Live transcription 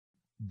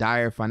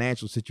dire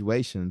financial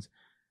situations,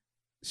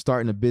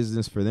 starting a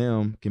business for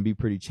them can be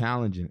pretty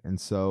challenging. And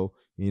so,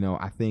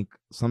 I think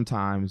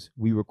sometimes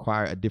we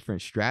require a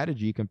different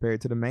strategy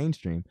compared to the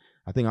mainstream.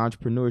 I think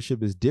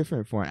entrepreneurship is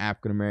different for an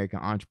African-American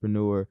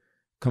entrepreneur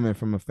coming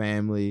from a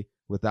family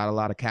without a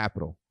lot of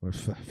capital.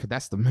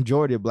 That's the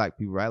majority of Black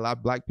people, right? A lot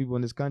of Black people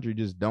in this country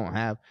just don't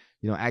have,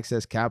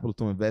 access capital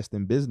to invest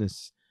in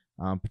business,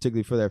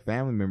 particularly for their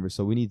family members.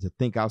 So we need to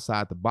think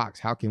outside the box.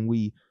 How can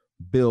we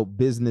build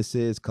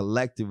businesses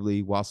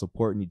collectively while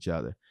supporting each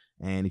other?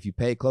 And if you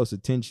pay close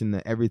attention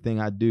to everything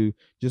I do,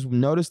 just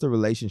notice the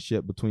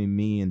relationship between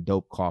me and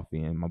Dope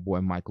Coffee and my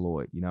boy Mike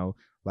Lloyd.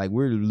 Like,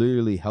 we're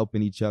literally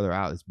helping each other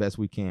out as best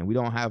we can. We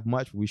don't have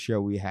much, but we share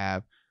what we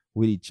have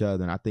with each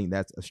other. And I think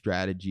that's a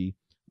strategy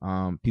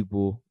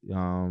people,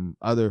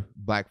 other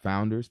Black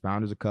founders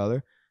of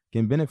color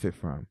can benefit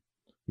from.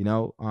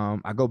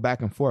 I go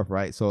back and forth,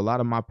 right? So a lot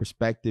of my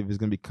perspective is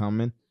going to be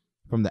coming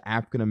from the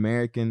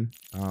African-American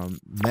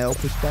male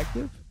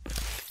perspective,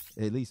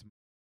 at least.